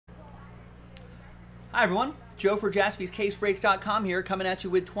Hi everyone, Joe for JaspysCaseBreaks.com here, coming at you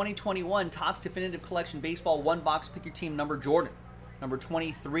with 2021 Topps Definitive Collection Baseball One Box Pick Your Team number Jordan, number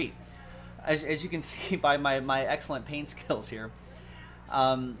 23. As you can see by my excellent paint skills here,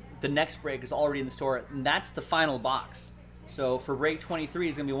 the next break is already in the store, and that's the final box. So for break 23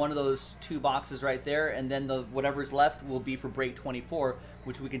 is going to be one of those two boxes right there, and then whatever's left will be for break 24,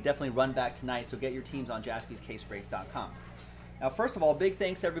 which we can definitely run back tonight. So get your teams on JaspysCaseBreaks.com. Now, first of all, big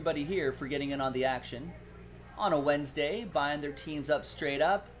thanks to everybody here for getting in on the action on a Wednesday, buying their teams up straight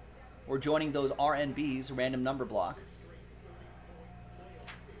up, or joining those RNBs, random number block.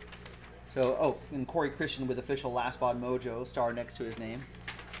 So, and Corey Christian with official Last Spot Mojo star next to his name.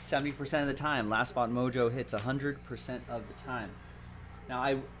 70% of the time, Last Spot Mojo hits 100% of the time. Now,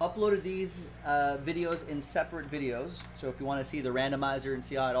 I uploaded these videos in separate videos, so if you want to see the randomizer and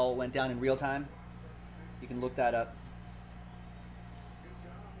see how it all went down in real time, you can look that up.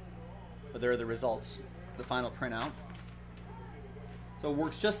 But there are the results, the final printout. So it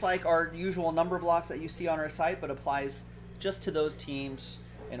works just like our usual number blocks that you see on our site, but applies just to those teams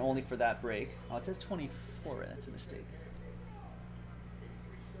and only for that break. Oh, it says 24, that's a mistake.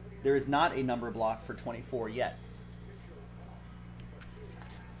 There is not a number block for 24 yet.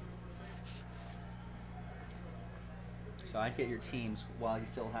 So I'd get your teams while you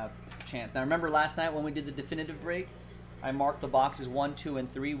still have a chance. Now remember last night when we did the definitive break, I marked the boxes 1, 2, and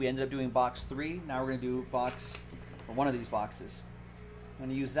 3. We ended up doing box 3. Now we're going to do one of these boxes. I'm going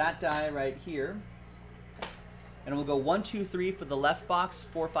to use that die right here. And we'll go 1, 2, 3 for the left box,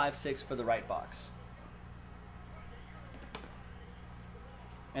 4, 5, 6 for the right box.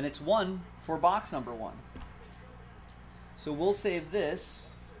 And it's 1 for box number 1. So we'll save this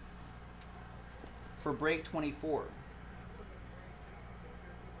for break 24.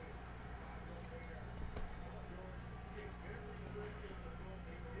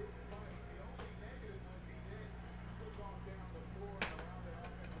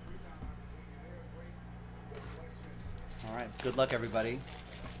 All right, good luck everybody.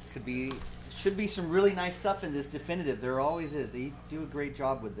 Should be some really nice stuff in this definitive. There always is. They do a great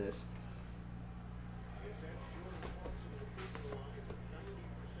job with this.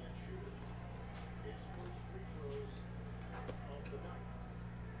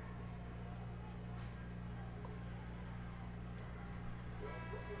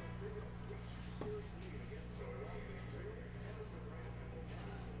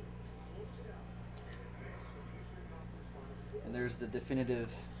 And there's the definitive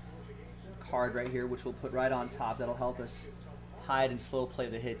card right here, which we'll put right on top. That'll help us hide and slow play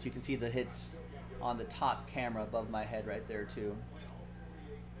the hits. You can see the hits on the top camera above my head right there too.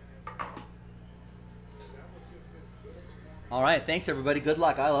 All right, thanks everybody. Good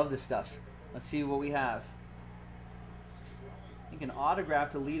luck. I love this stuff. Let's see what we have. I think an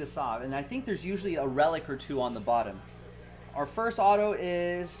autograph to lead us off, and I think there's usually a relic or two on the bottom. Our first auto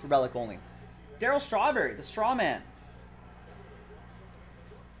is relic only. Darryl Strawberry, the Straw Man.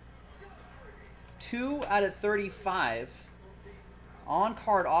 2 out of 35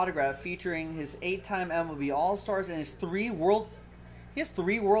 on-card autograph featuring his 8-time MLB All-Stars and his 3 World... He has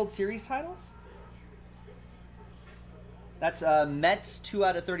 3 World Series titles? That's Mets, 2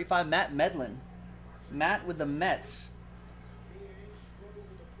 out of 35. Matt Medlin. Matt with the Mets.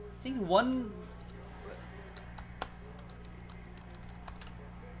 I think one...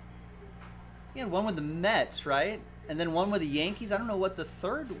 He had one with the Mets, right? And then one with the Yankees. I don't know what the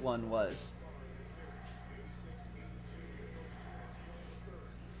third one was.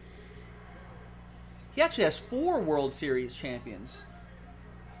 He actually has 4 World Series champions.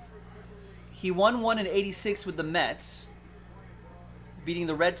 He won one in '86 with the Mets, beating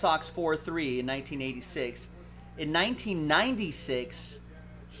the Red Sox 4-3 in 1986. In 1996,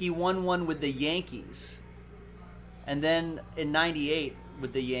 he won one with the Yankees. And then in '98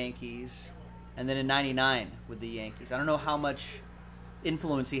 with the Yankees. And then in '99 with the Yankees. I don't know how much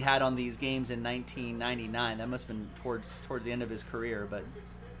influence he had on these games in 1999. That must have been towards the end of his career, but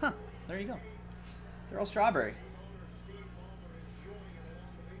there you go. Darryl Strawberry.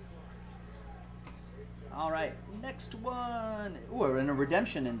 All right, next one. Ooh, and a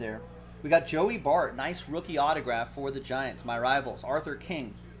redemption in there. We got Joey Bart, nice rookie autograph for the Giants, my rivals. Arthur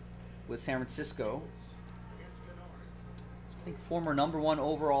King with San Francisco. I think former #1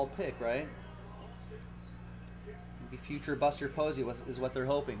 overall pick, right? Maybe future Buster Posey is what they're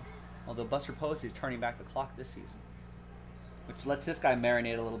hoping. Although Buster Posey is turning back the clock this season, which lets this guy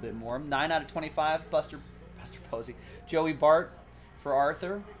marinate a little bit more. 9 out of 25, Buster Posey. Joey Bart for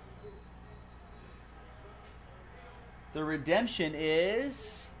Arthur. The redemption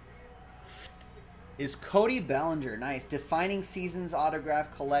is is Cody Bellinger. Nice. Defining seasons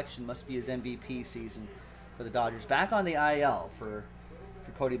autograph collection. Must be his MVP season for the Dodgers. Back on the IL for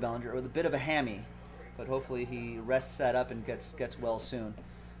Cody Bellinger with a bit of a hammy. But hopefully he rests that up and gets well soon.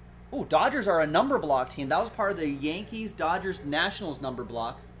 Ooh, Dodgers are a number block team. That was part of the Yankees, Dodgers, Nationals number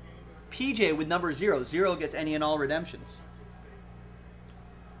block. PJ with number 0. 0 gets any and all redemptions.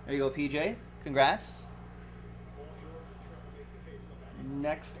 There you go, PJ. Congrats.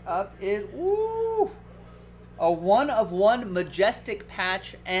 Next up is, ooh, a 1/1 Majestic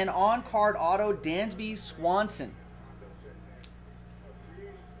patch and on-card auto Dansby Swanson.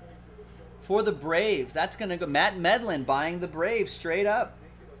 For the Braves. That's going to go. Matt Medlin buying the Braves straight up.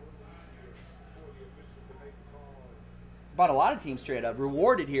 Bought a lot of teams straight up.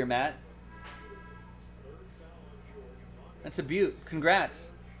 Rewarded here, Matt. That's a beaut. Congrats.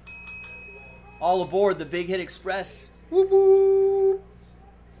 All aboard the Big Hit Express. Woo woo.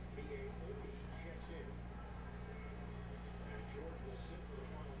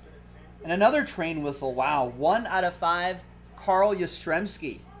 And another train whistle. Wow. 1 out of 5. Carl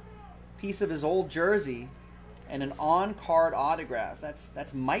Yastrzemski. Piece of his old jersey. And an on-card autograph.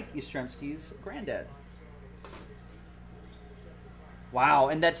 That's Mike Yastrzemski's granddad. Wow.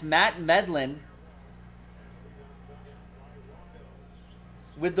 And that's Matt Medlin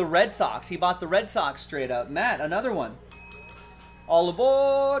with the Red Sox. He bought the Red Sox straight up. Matt, another one. All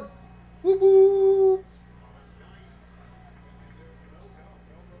aboard. Woo woo.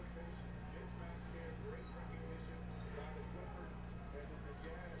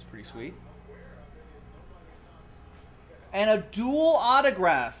 It's pretty sweet. And a dual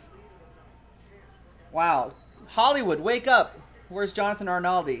autograph. Wow. Hollywood, wake up. Where's Jonathan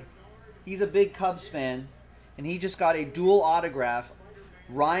Arnaldi? He's a big Cubs fan. And he just got a dual autograph.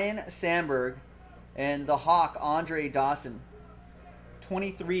 Ryan Sandberg and the Hawk, Andre Dawson.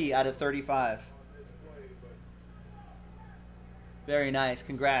 23 out of 35. Very nice.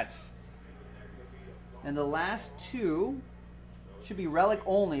 Congrats. And the last two should be relic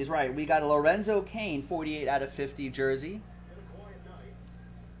onlys. Right. We got a Lorenzo Cain, 48 out of 50 jersey.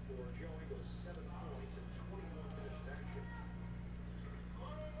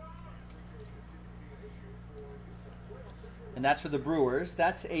 And that's for the Brewers.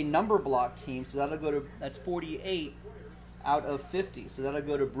 That's a number block team, so that'll go to, that's 48 out of 50. So that'll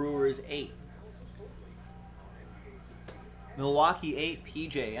go to Brewers 8. Milwaukee 8,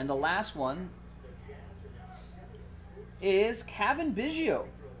 PJ. And the last one is Kevin Biggio.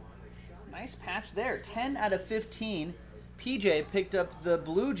 Nice patch there. 10 out of 15. PJ picked up the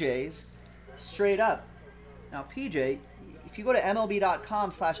Blue Jays straight up. Now, PJ, if you go to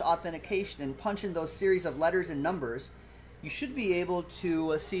MLB.com/authentication and punch in those series of letters and numbers, you should be able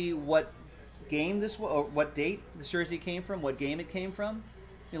to see what game this was, or what date this jersey came from, what game it came from.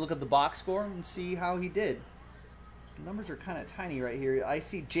 You look at the box score and see how he did. The numbers are kind of tiny right here. I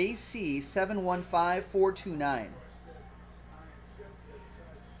see JC 715429.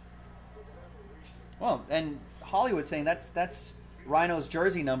 Well, and Hollywood saying that's Rhino's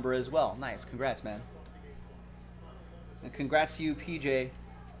jersey number as well. Nice, congrats, man. And congrats to you, PJ,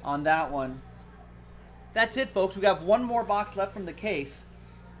 on that one. That's it, folks. We got one more box left from the case.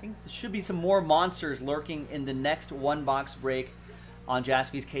 I think there should be some more monsters lurking in the next one box break on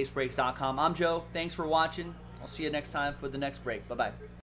JaspysCaseBreaks.com. I'm Joe. Thanks for watching. I'll see you next time for the next break. Bye-bye.